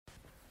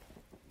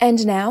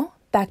And now,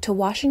 back to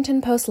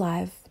Washington Post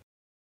Live.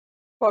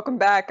 Welcome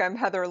back. I'm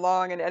Heather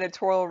Long, an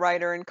editorial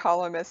writer and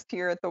columnist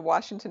here at the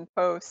Washington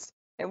Post,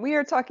 and we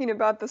are talking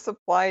about the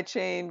supply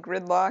chain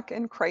gridlock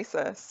and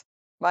crisis.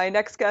 My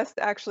next guest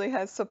actually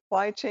has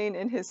supply chain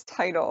in his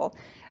title.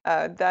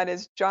 That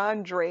is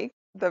John Drake,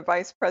 the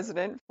Vice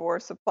President for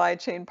Supply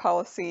Chain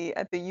Policy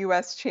at the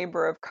U.S.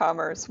 Chamber of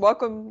Commerce.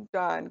 Welcome,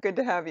 John. Good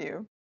to have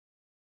you.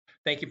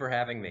 Thank you for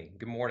having me.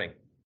 Good morning.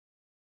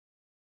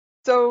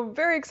 So,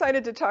 very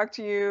excited to talk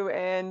to you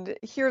and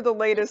hear the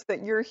latest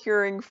that you're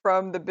hearing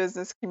from the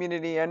business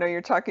community. I know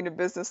you're talking to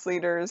business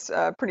leaders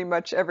pretty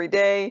much every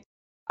day.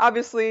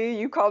 Obviously,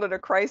 you called it a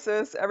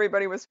crisis.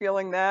 Everybody was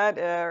feeling that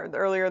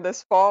earlier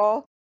this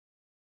fall.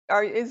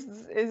 Are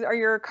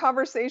your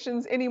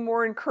conversations any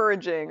more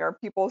encouraging? Are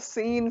people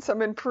seeing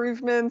some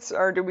improvements,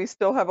 or do we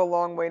still have a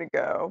long way to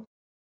go?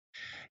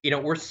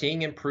 We're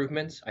seeing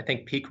improvements. I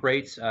think peak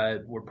rates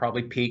were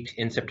probably peaked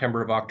in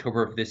September of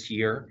October of this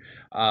year.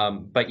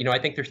 But I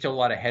think there's still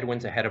a lot of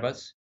headwinds ahead of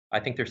us.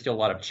 I think there's still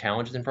a lot of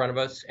challenges in front of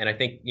us. And I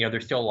think,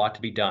 there's still a lot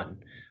to be done.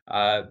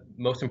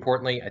 Most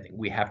importantly, I think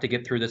we have to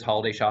get through this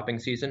holiday shopping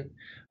season.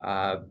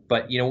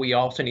 But, we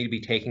also need to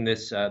be taking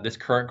this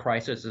current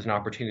crisis as an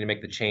opportunity to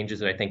make the changes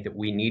that I think that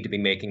we need to be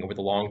making over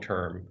the long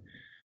term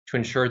to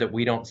ensure that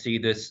we don't see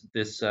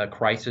this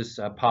crisis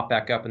pop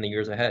back up in the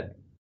years ahead.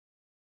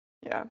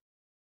 Yeah.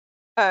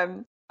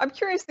 I'm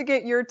curious to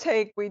get your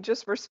take. We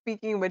just were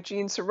speaking with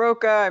Gene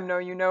Seroka. I know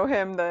you know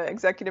him, the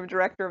executive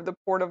director of the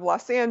Port of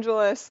Los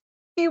Angeles.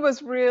 He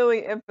was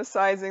really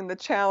emphasizing the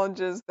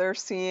challenges they're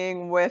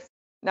seeing with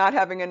not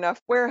having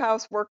enough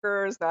warehouse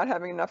workers, not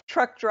having enough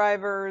truck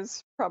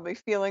drivers, probably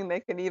feeling they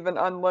could even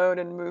unload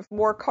and move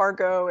more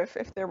cargo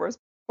if there was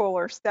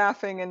fuller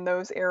staffing in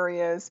those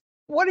areas.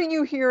 What are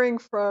you hearing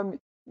from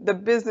the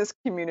business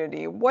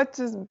community? What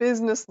does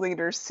business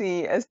leaders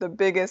see as the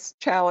biggest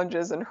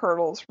challenges and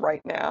hurdles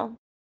right now?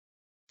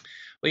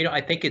 Well,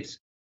 I think it's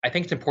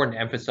important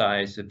to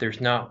emphasize that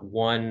there's not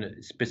one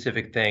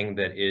specific thing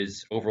that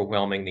is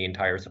overwhelming the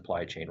entire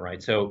supply chain,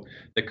 right? So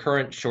the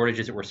current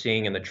shortages that we're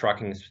seeing in the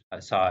trucking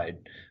side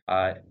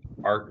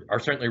are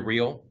certainly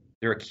real.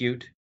 They're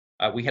acute.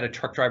 We had a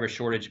truck driver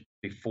shortage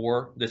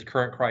before this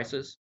current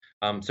crisis.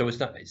 So it's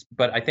not,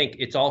 but I think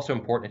it's also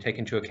important to take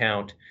into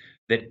account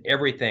that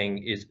everything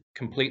is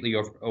completely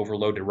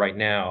overloaded right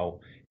now,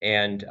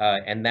 and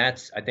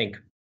that's, I think,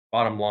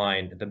 bottom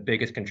line, the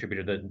biggest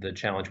contributor to the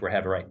challenge we're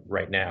having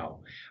right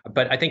now.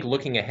 But I think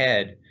looking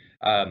ahead,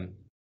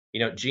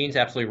 Gene's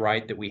absolutely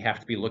right that we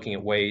have to be looking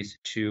at ways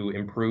to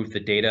improve the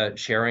data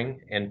sharing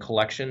and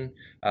collection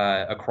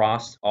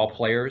across all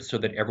players so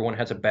that everyone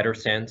has a better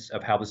sense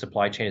of how the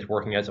supply chain is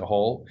working as a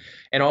whole,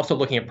 and also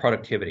looking at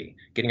productivity,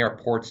 getting our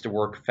ports to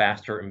work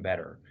faster and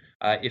better.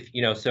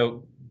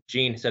 So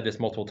Gene said this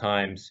multiple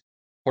times.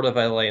 Port of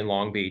LA and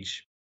Long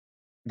Beach,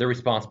 they're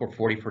responsible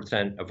for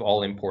 40% of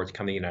all imports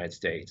coming to the United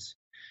States.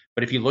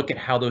 But if you look at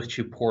how those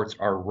two ports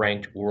are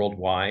ranked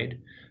worldwide,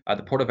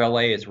 the Port of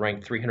LA is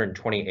ranked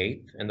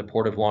 328th, and the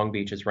Port of Long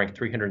Beach is ranked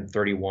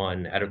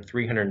 331 out of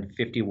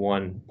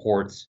 351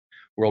 ports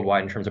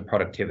worldwide in terms of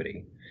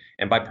productivity.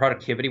 And by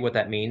productivity, what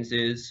that means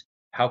is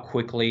how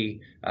quickly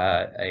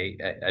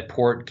a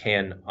port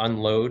can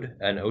unload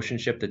an ocean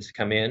ship that's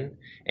come in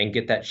and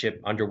get that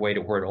ship underway to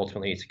where it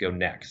ultimately needs to go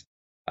next.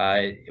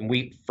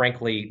 And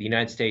frankly, the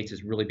United States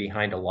is really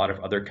behind a lot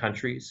of other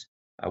countries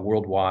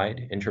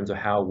worldwide in terms of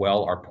how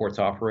well our ports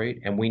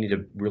operate, and we need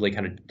to really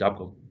kind of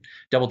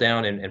double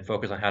down and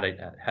focus on how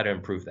to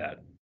improve that.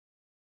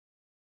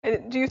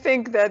 And do you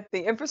think that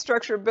the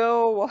infrastructure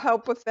bill will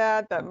help with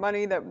that, that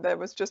money that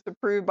was just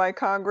approved by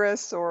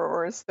Congress,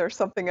 or is there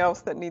something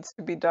else that needs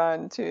to be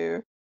done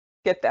to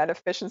get that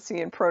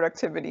efficiency and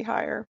productivity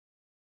higher?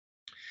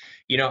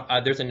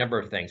 There's a number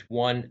of things.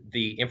 One,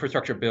 the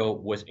infrastructure bill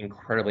was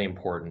incredibly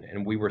important,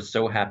 and we were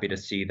so happy to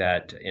see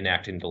that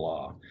enacted into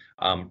law.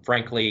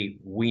 Frankly,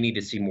 we need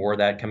to see more of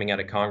that coming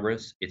out of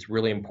Congress. It's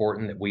really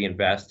important that we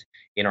invest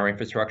in our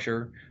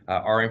infrastructure.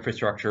 Our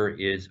infrastructure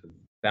is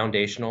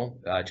foundational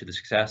to the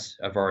success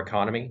of our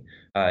economy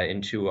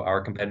and to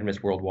our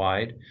competitiveness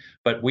worldwide.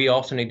 But we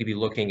also need to be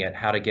looking at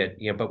how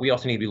to but we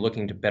also need to be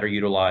looking to better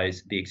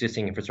utilize the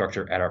existing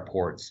infrastructure at our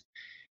ports.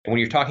 And when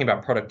you're talking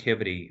about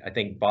productivity, I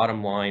think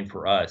bottom line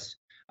for us,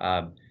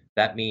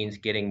 that means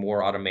getting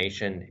more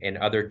automation and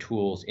other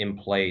tools in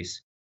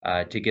place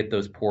to get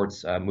those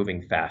ports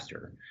moving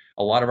faster.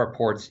 A lot of our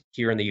ports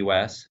here in the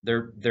U.S.,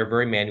 they're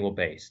very manual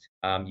based.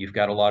 You've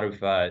got a lot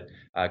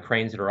of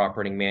cranes that are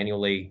operating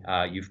manually.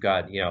 You've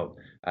got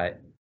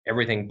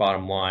everything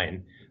bottom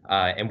line.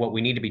 And what we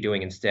need to be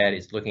doing instead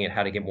is looking at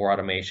how to get more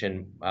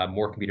automation,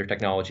 more computer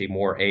technology,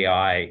 more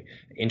AI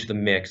into the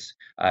mix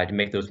to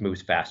make those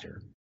moves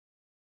faster.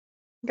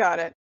 Got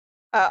it.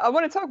 I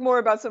want to talk more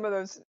about some of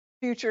those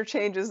future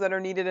changes that are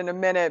needed in a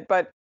minute,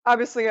 but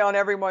obviously on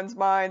everyone's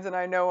minds, and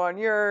I know on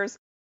yours,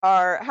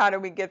 are how do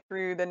we get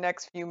through the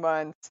next few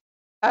months?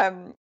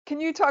 Can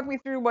you talk me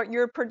through what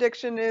your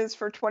prediction is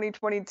for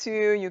 2022?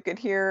 You could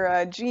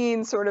hear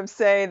Gene sort of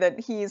say that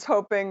he's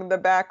hoping the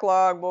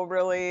backlog will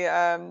really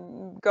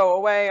go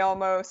away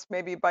almost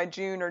maybe by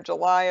June or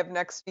July of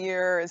next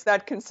year. Is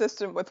that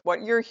consistent with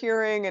what you're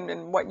hearing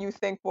and what you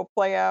think will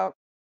play out?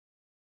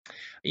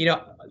 You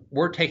know,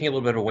 we're taking a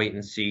little bit of a wait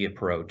and see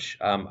approach.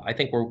 I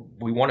think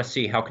we want to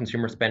see how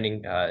consumer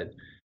spending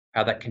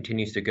how that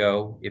continues to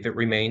go. If it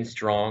remains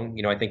strong,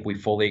 I think we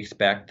fully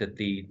expect that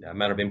the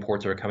amount of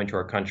imports that are coming to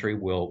our country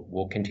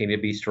will continue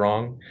to be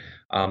strong.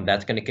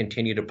 That's going to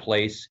continue to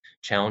place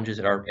challenges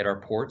at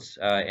our ports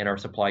and our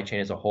supply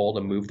chain as a whole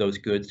to move those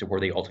goods to where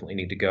they ultimately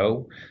need to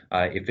go,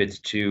 if it's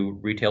to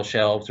retail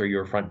shelves or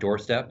your front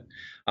doorstep.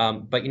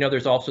 But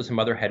there's also some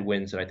other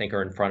headwinds that I think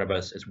are in front of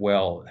us as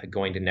well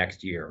going to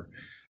next year.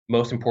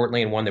 Most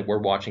importantly, and one that we're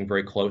watching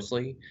very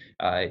closely,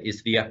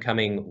 is the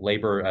upcoming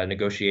labor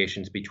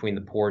negotiations between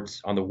the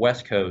ports on the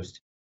West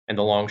Coast and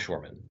the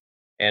longshoremen.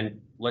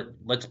 And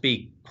let's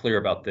be clear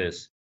about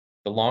this.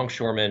 The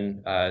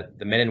longshoremen,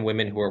 the men and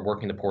women who are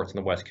working the ports on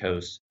the West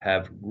Coast,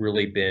 have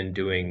really been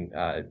doing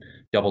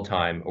double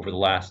time over the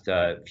last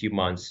few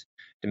months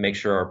to make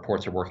sure our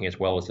ports are working as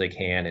well as they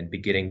can and be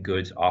getting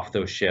goods off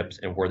those ships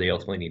and where they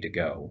ultimately need to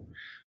go.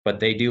 But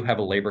they do have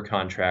a labor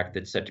contract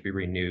that's set to be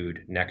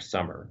renewed next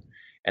summer.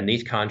 And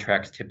these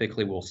contracts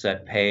typically will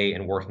set pay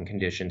and working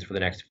conditions for the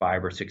next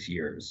 5 or 6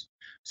 years.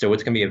 So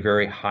it's going to be a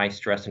very high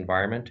stress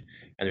environment,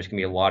 and there's going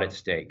to be a lot at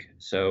stake.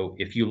 So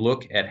if you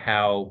look at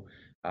how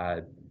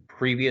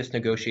previous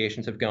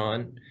negotiations have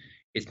gone,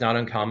 it's not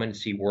uncommon to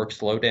see work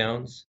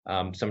slowdowns.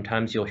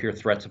 Sometimes you'll hear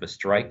threats of a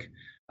strike.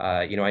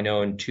 I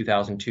know in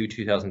 2002,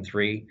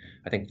 2003,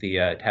 I think the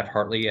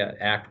Taft-Hartley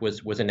Act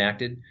was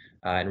enacted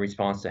in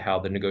response to how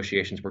the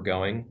negotiations were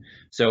going.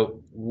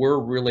 So we're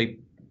really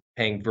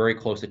paying very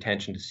close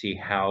attention to see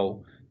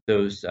how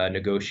those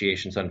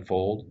negotiations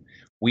unfold.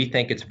 We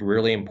think it's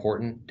really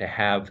important to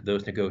have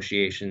those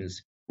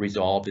negotiations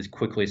resolved as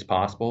quickly as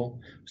possible,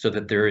 so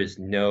that there is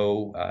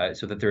no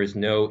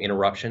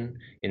interruption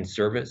in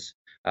service,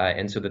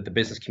 and so that the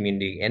business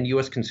community and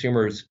U.S.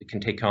 consumers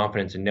can take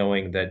confidence in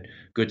knowing that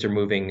goods are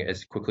moving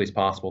as quickly as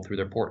possible through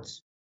their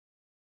ports.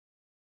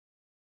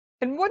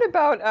 And what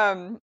about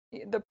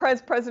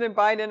President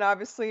Biden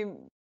obviously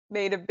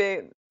made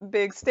a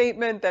big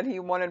statement that he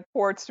wanted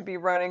ports to be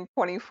running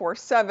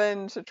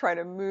 24/7 to try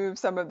to move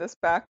some of this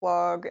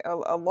backlog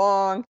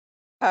along.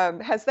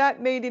 Has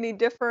that made any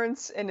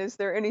difference? And is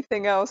there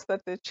anything else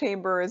that the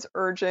chamber is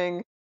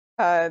urging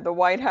the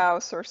White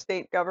House or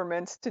state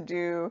governments to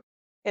do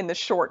in the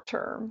short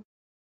term?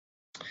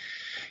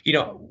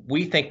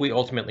 We think we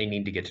ultimately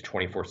need to get to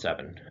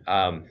 24/7.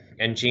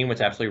 And Gene was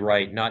absolutely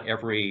right. Not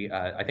every,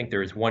 I think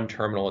there is one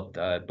terminal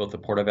at both the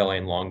Port of LA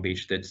and Long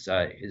Beach that's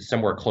is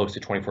somewhere close to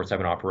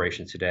 24/7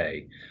 operations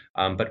today.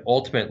 But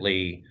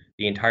ultimately,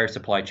 the entire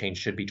supply chain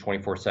should be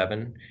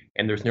 24/7,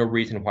 and there's no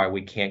reason why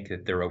we can't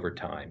get there over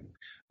time.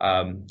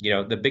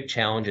 The big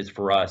challenges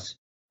for us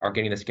are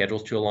getting the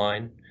schedules to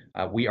align.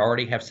 We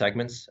already have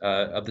segments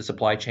of the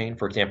supply chain,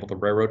 for example, the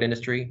railroad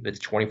industry, that's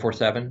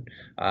 24/7.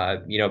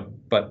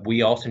 But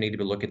we also need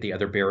to look at the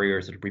other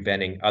barriers that are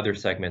preventing other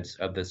segments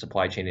of the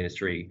supply chain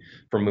industry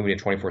from moving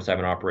to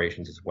 24/7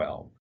 operations as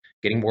well.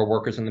 Getting more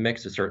workers in the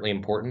mix is certainly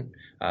important,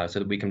 so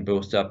that we can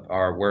boost up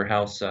our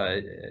warehouse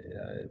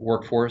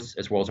workforce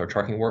as well as our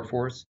trucking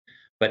workforce.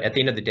 But at the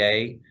end of the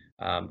day,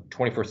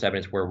 24/7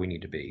 is where we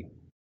need to be.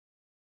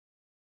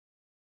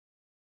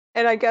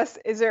 And I guess,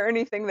 is there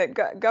anything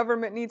that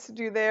government needs to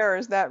do there, or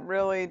is that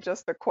really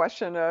just a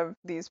question of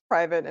these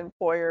private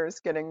employers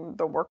getting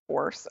the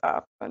workforce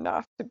up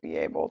enough to be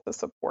able to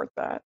support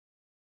that?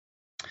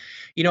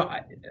 You know,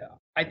 I,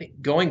 I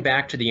think going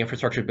back to the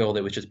infrastructure bill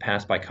that was just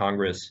passed by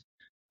Congress,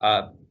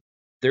 uh,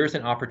 there's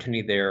an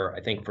opportunity there,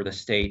 I think, for the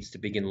states to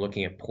begin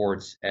looking at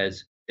ports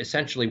as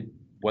essentially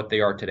what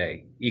they are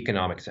today,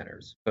 economic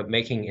centers, but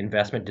making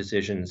investment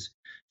decisions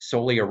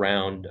solely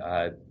around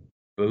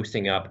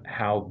boosting up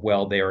how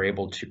well they are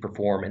able to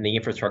perform in the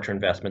infrastructure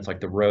investments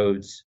like the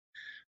roads,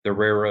 the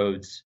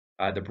railroads,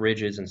 the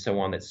bridges, and so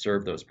on that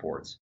serve those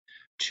ports.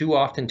 Too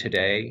often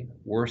today,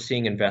 we're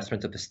seeing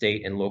investments at the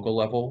state and local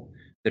level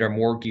that are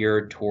more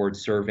geared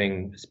towards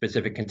serving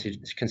specific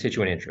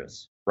constituent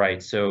interests,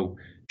 right? So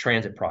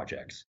transit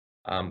projects.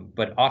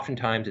 But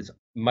oftentimes it's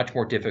much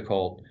more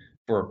difficult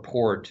for a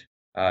port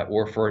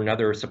or for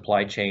another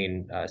supply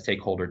chain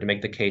stakeholder to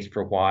make the case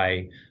for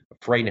why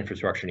freight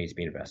infrastructure needs to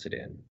be invested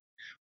in.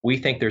 We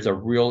think there's a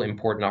real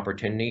important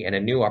opportunity and a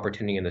new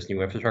opportunity in this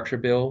new infrastructure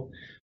bill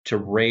to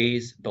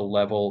raise the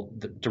level,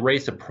 to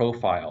raise the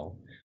profile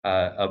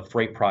of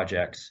freight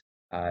projects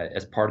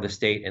as part of the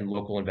state and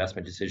local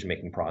investment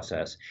decision-making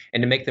process,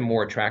 and to make them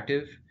more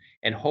attractive.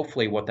 And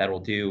hopefully, what that will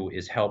do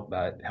is help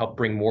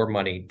bring more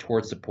money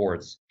towards the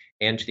ports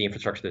and to the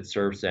infrastructure that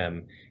serves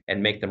them,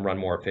 and make them run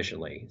more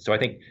efficiently. So I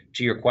think,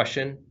 to your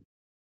question,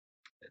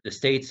 the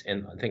states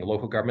and I think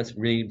local governments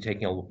really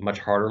taking a much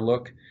harder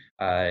look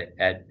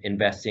at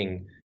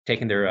investing,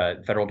 taking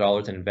their federal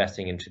dollars and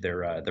investing into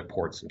their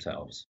ports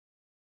themselves.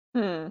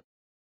 Hmm.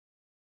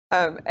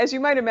 As you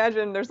might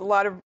imagine, there's a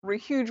lot of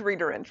huge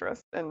reader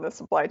interest in the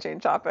supply chain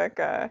topic.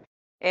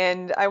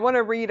 And I want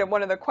to read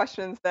one of the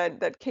questions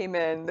that came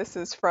in. This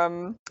is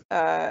from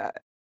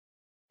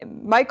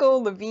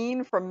Michael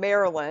Levine from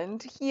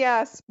Maryland. He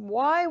asks,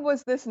 why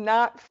was this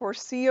not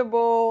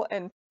foreseeable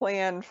and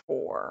planned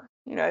for?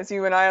 As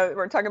you and I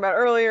were talking about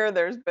earlier,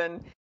 there's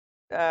been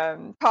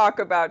talk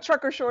about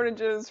trucker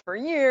shortages for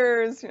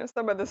years.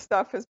 Some of this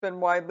stuff has been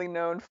widely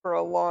known for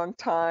a long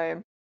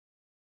time.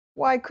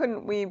 Why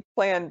couldn't we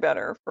plan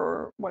better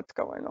for what's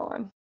going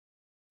on?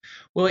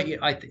 Well,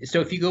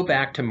 so if you go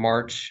back to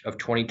March of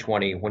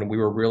 2020, when we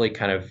were really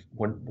kind of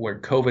when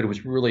COVID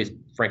was really,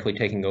 frankly,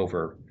 taking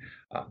over,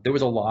 there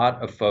was a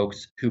lot of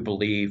folks who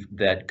believed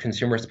that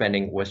consumer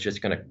spending was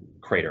just going to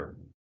crater,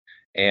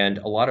 and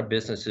a lot of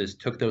businesses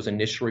took those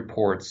initial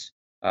reports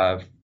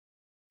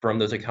from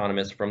those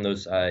economists, from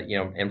those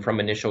and from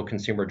initial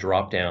consumer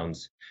drop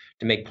downs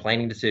to make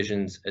planning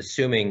decisions,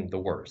 assuming the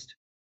worst,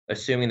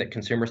 assuming that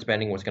consumer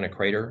spending was going to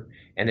crater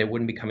and it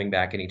wouldn't be coming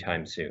back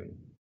anytime soon.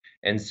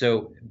 And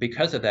so,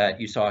 because of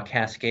that, you saw a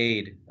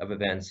cascade of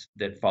events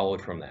that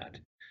followed from that.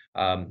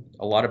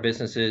 A lot of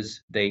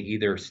businesses, they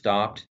either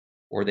stopped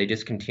or they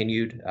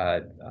discontinued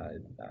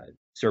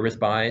service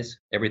buys,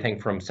 everything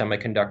from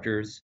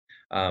semiconductors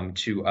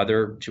to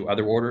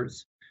other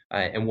orders.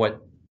 And what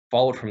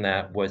followed from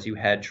that was you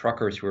had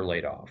truckers who were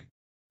laid off.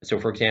 So,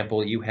 for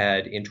example, you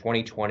had in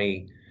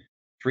 2020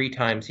 3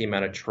 times the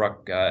amount of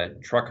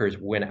truckers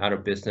went out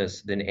of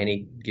business than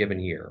any given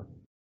year.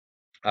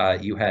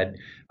 You had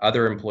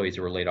other employees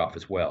who were laid off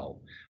as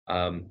well.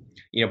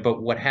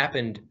 But what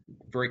happened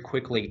very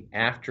quickly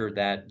after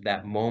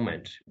that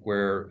moment,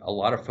 where a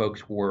lot of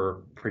folks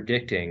were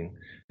predicting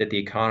that the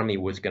economy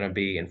was going to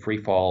be in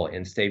free fall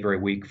and stay very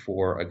weak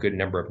for a good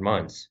number of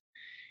months,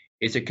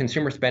 is that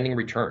consumer spending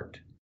returned.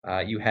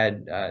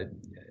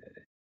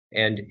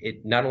 And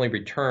it not only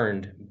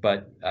returned,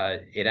 but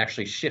it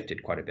actually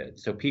shifted quite a bit.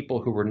 So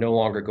people who were no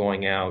longer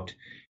going out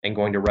and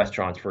going to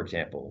restaurants, for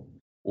example,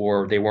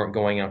 or they weren't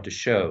going out to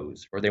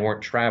shows, or they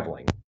weren't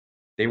traveling,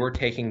 they were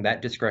taking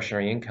that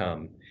discretionary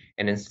income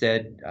and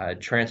instead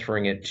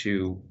transferring it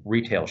to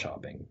retail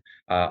shopping,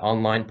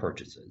 online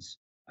purchases,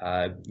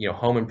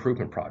 home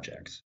improvement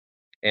projects.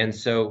 And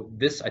so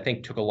this, I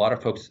think, took a lot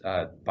of folks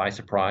by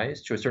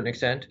surprise to a certain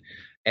extent.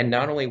 And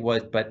not only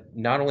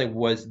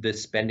was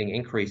this spending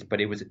increased, but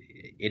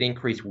it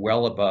increased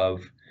well above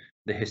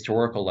the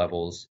historical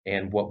levels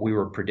and what we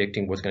were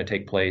predicting was going to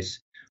take place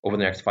over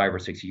the next 5 or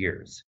 6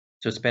 years.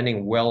 So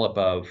spending well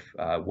above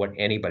what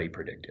anybody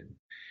predicted.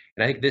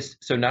 And I think this,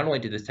 so not only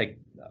did this take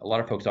a lot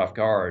of folks off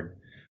guard,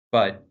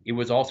 but it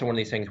was also one of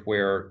these things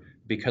where,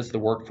 because the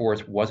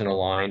workforce wasn't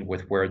aligned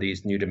with where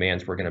these new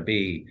demands were going to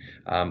be,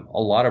 a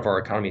lot of our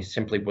economy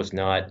simply was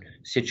not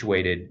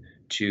situated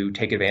to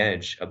take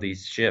advantage of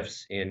these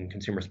shifts in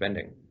consumer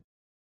spending.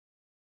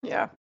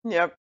 Yeah,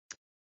 yep.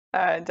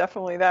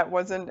 Definitely that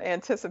wasn't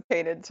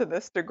anticipated to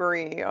this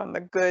degree on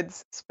the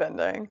goods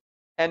spending.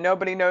 And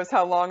nobody knows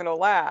how long it'll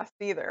last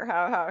either.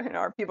 How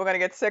are people going to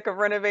get sick of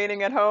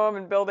renovating at home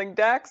and building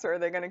decks, or are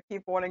they going to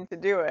keep wanting to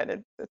do it?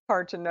 It's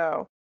hard to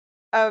know.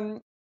 Um,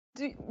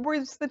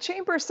 was the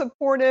chamber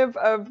supportive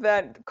of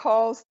that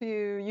calls to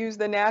use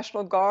the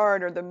National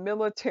Guard or the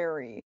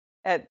military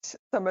at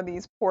some of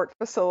these port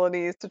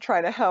facilities to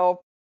try to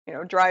help,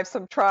 drive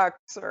some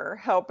trucks or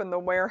help in the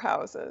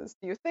warehouses?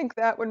 Do you think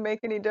that would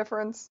make any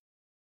difference?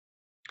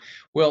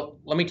 Well,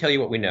 let me tell you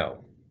what we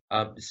know.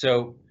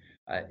 So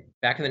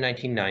back in the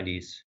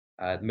 1990s,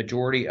 the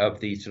majority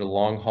of the sort of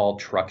long-haul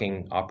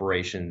trucking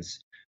operations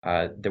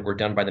that were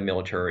done by the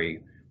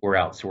military were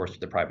outsourced to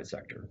the private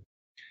sector.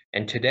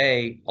 And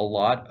today, a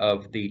lot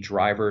of the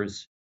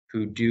drivers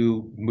who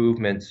do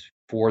movements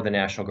for the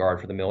National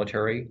Guard, for the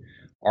military,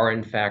 are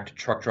in fact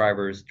truck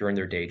drivers during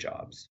their day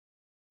jobs.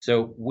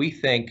 So we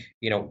think,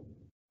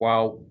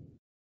 while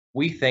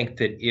we think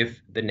that if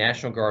the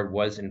National Guard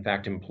was in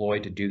fact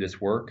employed to do this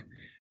work,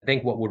 I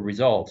think what would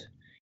result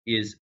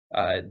is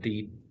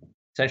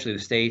essentially the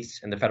states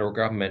and the federal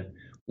government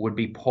would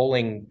be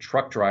pulling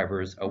truck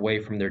drivers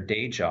away from their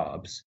day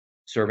jobs,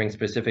 serving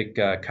specific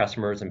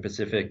customers and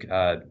specific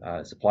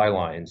supply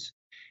lines,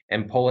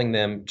 and pulling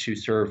them to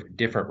serve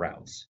different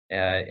routes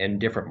and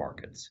different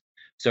markets.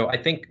 So I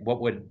think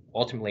what would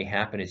ultimately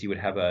happen is you would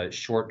have a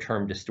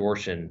short-term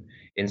distortion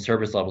in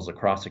service levels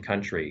across the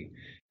country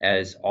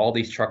as all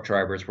these truck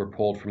drivers were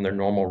pulled from their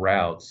normal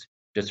routes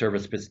to serve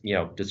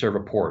a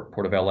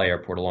port of LA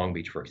or Port of Long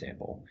Beach, for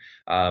example.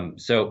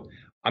 So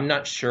I'm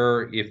not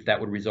sure if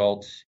that would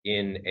result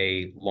in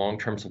a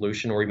long-term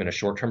solution or even a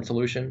short-term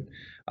solution.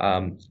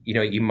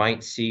 You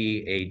might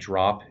see a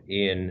drop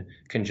in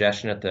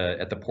congestion at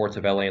the ports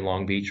of LA and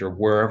Long Beach or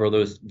wherever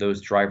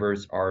those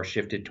drivers are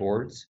shifted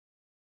towards.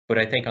 But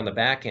I think on the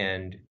back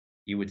end,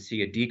 you would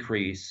see a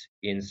decrease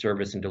in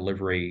service and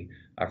delivery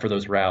for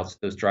those routes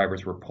those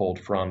drivers were pulled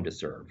from to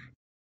serve.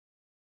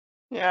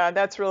 Yeah,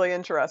 that's really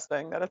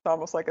interesting that it's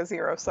almost like a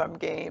zero-sum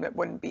game. It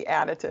wouldn't be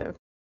additive.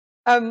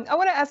 I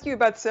want to ask you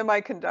about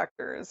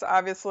semiconductors.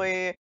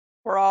 Obviously,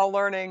 We're all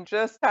learning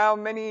just how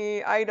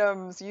many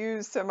items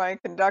use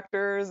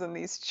semiconductors and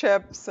these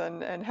chips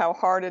and how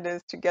hard it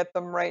is to get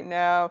them right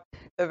now.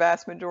 The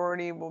vast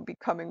majority will be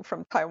coming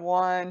from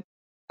Taiwan.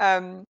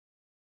 Um,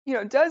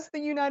 does the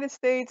United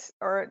States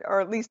or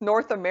at least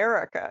North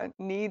America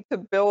need to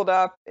build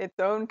up its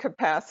own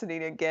capacity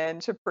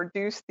again to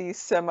produce these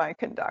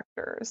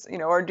semiconductors?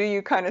 Or do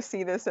you kind of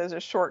see this as a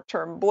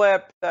short-term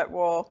blip that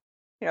will,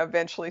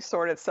 eventually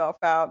sort itself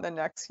out in the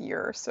next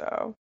year or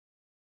so?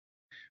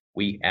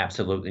 We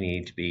absolutely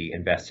need to be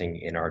investing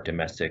in our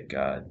domestic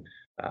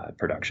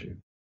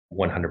production,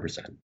 100%.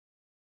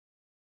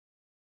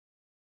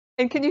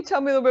 And can you tell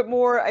me a little bit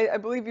more? I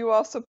believe you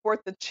all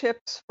support the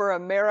Chips for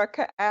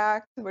America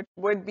Act, which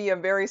would be a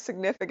very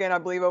significant, I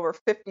believe, over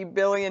 $50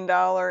 billion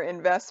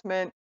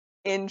investment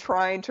in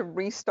trying to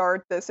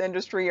restart this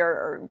industry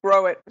or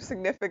grow it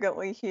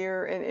significantly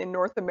here in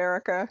North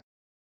America.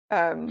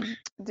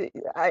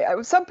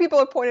 Some people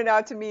have pointed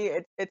out to me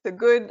it's a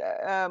good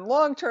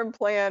long-term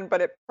plan,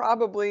 but it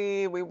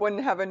probably we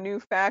wouldn't have a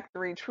new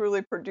factory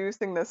truly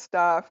producing this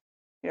stuff,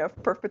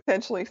 for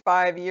potentially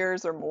 5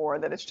 years or more.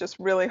 That it's just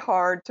really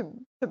hard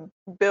to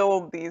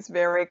build these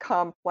very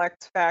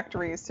complex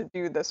factories to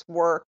do this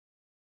work.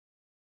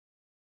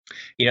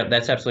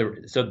 That's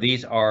absolutely so.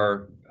 These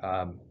are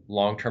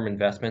long-term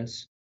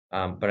investments,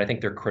 but I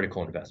think they're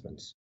critical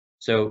investments.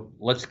 So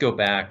let's go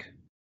back.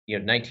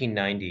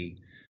 1990,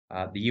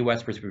 the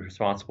U.S. was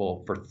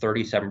responsible for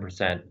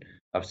 37%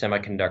 of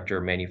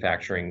semiconductor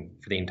manufacturing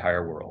for the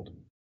entire world.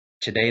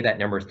 Today, that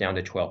number is down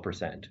to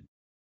 12%.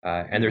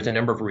 And there's a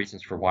number of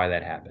reasons for why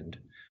that happened.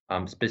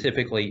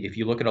 Specifically, if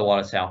you look at a lot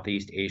of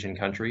Southeast Asian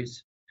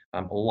countries,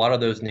 a lot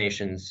of those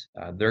nations,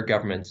 their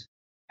governments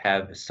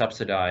have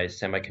subsidized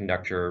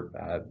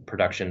semiconductor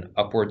production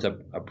upwards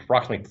of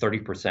approximately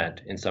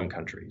 30% in some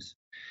countries.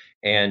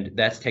 And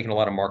that's taken a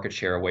lot of market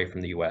share away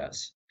from the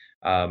US.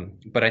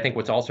 But I think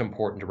what's also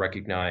important to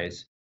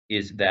recognize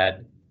is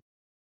that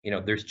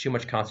there's too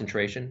much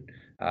concentration.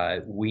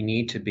 We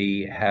need to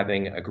be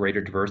having a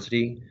greater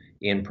diversity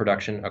in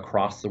production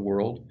across the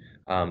world.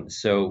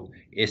 So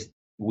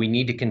we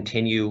need to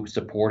continue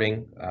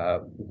supporting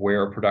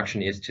where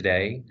production is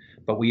today,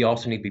 but we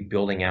also need to be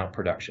building out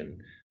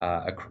production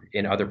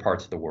in other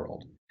parts of the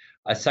world.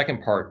 A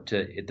second part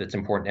that's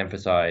important to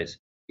emphasize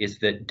is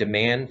that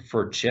demand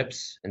for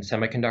chips and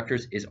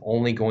semiconductors is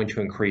only going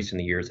to increase in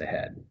the years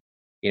ahead.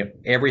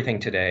 Everything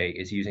today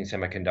is using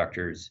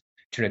semiconductors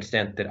to an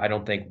extent that I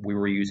don't think we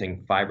were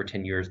using 5 or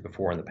 10 years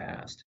before in the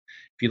past.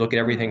 If you look at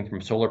everything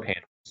from solar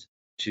panels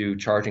to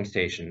charging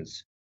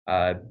stations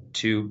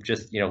to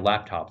just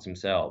laptops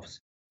themselves,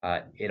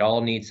 it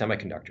all needs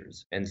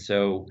semiconductors. And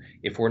so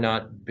if we're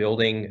not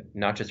building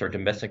not just our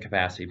domestic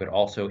capacity, but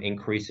also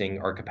increasing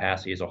our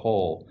capacity as a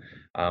whole,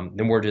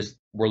 then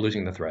we're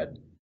losing the thread.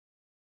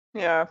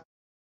 Yeah.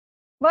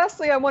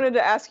 Lastly, I wanted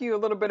to ask you a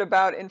little bit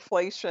about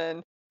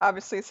inflation.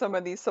 Obviously, some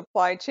of these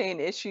supply chain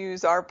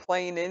issues are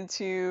playing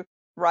into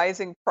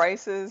rising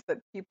prices that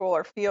people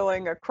are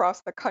feeling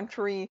across the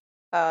country,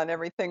 and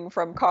everything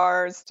from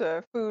cars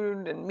to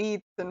food and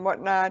meats and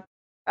whatnot.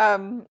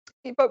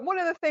 But one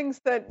of the things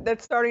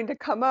that's starting to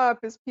come up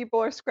is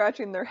people are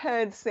scratching their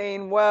heads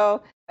saying,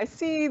 well, I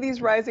see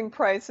these rising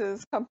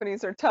prices.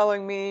 Companies are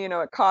telling me,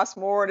 it costs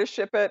more to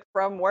ship it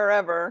from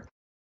wherever.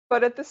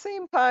 But at the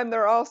same time,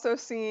 they're also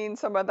seeing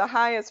some of the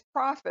highest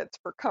profits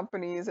for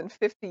companies in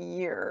 50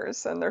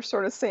 years. And they're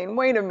sort of saying,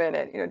 wait a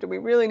minute, do we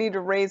really need to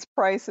raise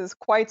prices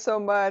quite so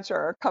much? Or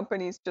are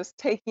companies just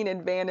taking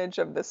advantage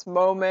of this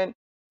moment?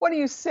 What do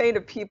you say to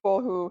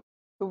people who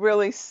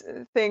really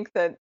think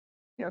that,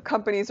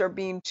 companies are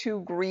being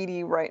too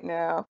greedy right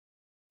now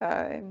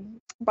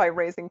by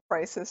raising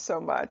prices so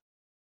much?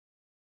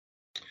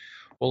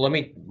 Well, let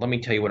me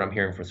tell you what I'm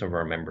hearing from some of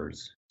our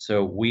members.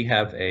 So we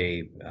have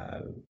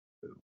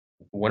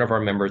one of our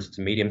members, it's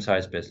a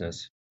medium-sized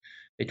business.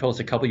 They told us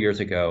a couple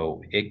years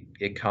ago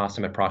it cost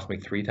them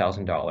approximately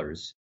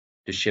 $3,000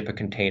 to ship a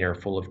container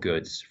full of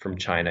goods from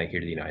China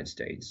here to the United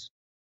States.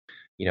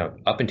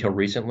 Up until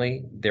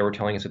recently, they were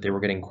telling us that they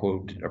were getting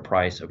quoted a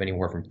price of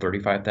anywhere from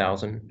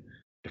 $35,000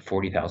 to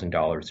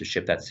 $40,000 to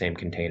ship that same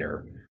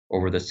container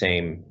over the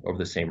same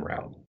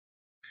route.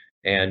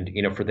 And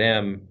for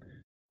them,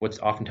 what's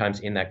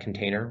oftentimes in that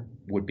container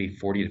would be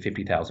 $40,000 to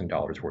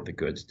 $50,000 worth of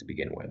goods to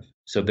begin with.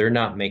 So they're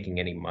not making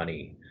any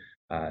money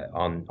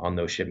on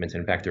those shipments.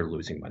 In fact, they're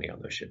losing money on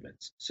those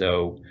shipments.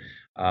 So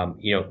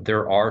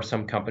there are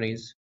some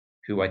companies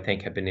who I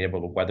think have been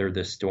able to weather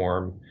this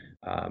storm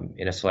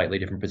in a slightly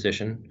different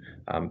position.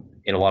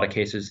 In a lot of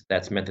cases,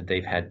 that's meant that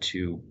they've had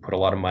to put a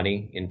lot of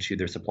money into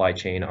their supply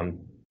chain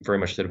on very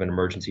much sort of an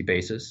emergency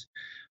basis.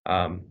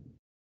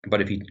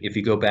 But if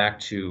you go back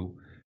to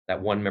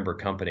that one member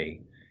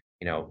company,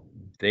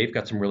 they've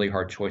got some really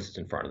hard choices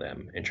in front of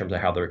them in terms of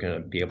how they're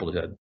going to be able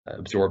to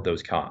absorb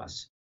those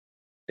costs.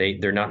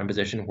 They're not in a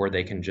position where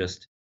they can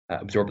just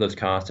absorb those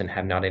costs and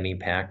have not any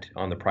impact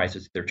on the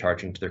prices they're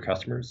charging to their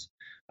customers.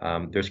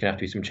 There's going to have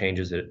to be some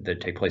changes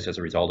that take place as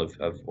a result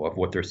of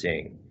what they're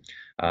seeing.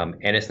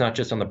 And it's not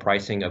just on the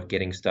pricing of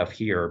getting stuff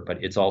here,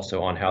 but it's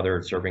also on how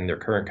they're serving their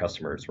current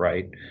customers,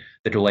 right?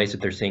 The delays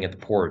that they're seeing at the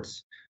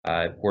ports,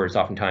 where it's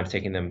oftentimes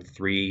taking them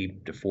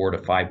 3 to 4 to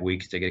 5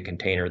 weeks to get a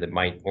container that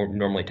might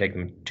normally take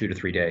them 2 to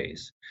 3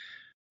 days.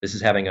 This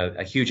is having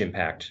a huge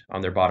impact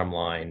on their bottom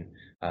line,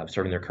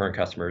 serving their current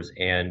customers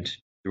and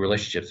the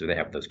relationships that they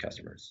have with those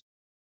customers.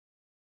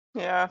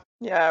 Yeah,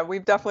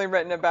 we've definitely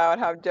written about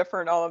how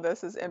different all of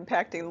this is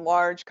impacting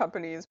large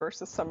companies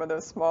versus some of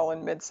those small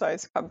and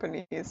mid-sized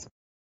companies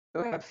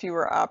who have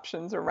fewer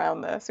options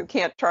around this, who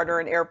can't charter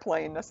an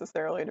airplane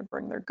necessarily to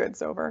bring their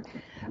goods over.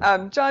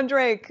 John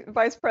Drake,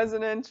 Vice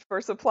President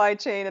for Supply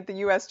Chain at the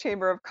U.S.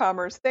 Chamber of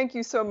Commerce, thank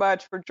you so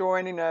much for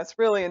joining us.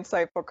 Really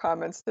insightful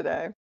comments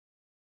today.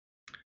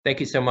 Thank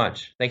you so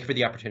much. Thank you for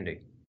the opportunity.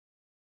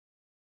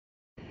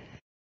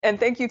 And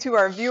thank you to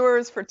our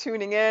viewers for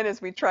tuning in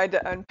as we tried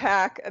to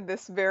unpack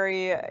this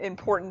very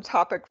important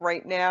topic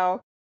right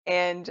now.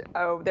 And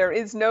there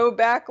is no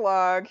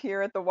backlog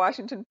here at the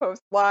Washington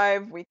Post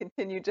Live. We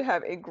continue to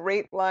have a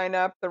great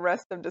lineup the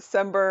rest of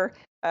December.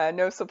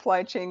 No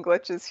supply chain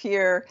glitches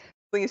here.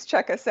 Please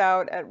check us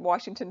out at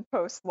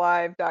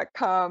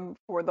WashingtonPostLive.com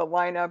for the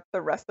lineup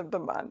the rest of the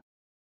month.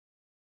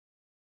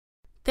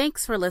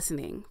 Thanks for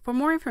listening. For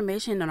more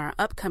information on our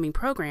upcoming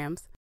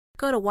programs,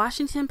 go to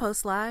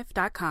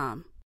WashingtonPostLive.com.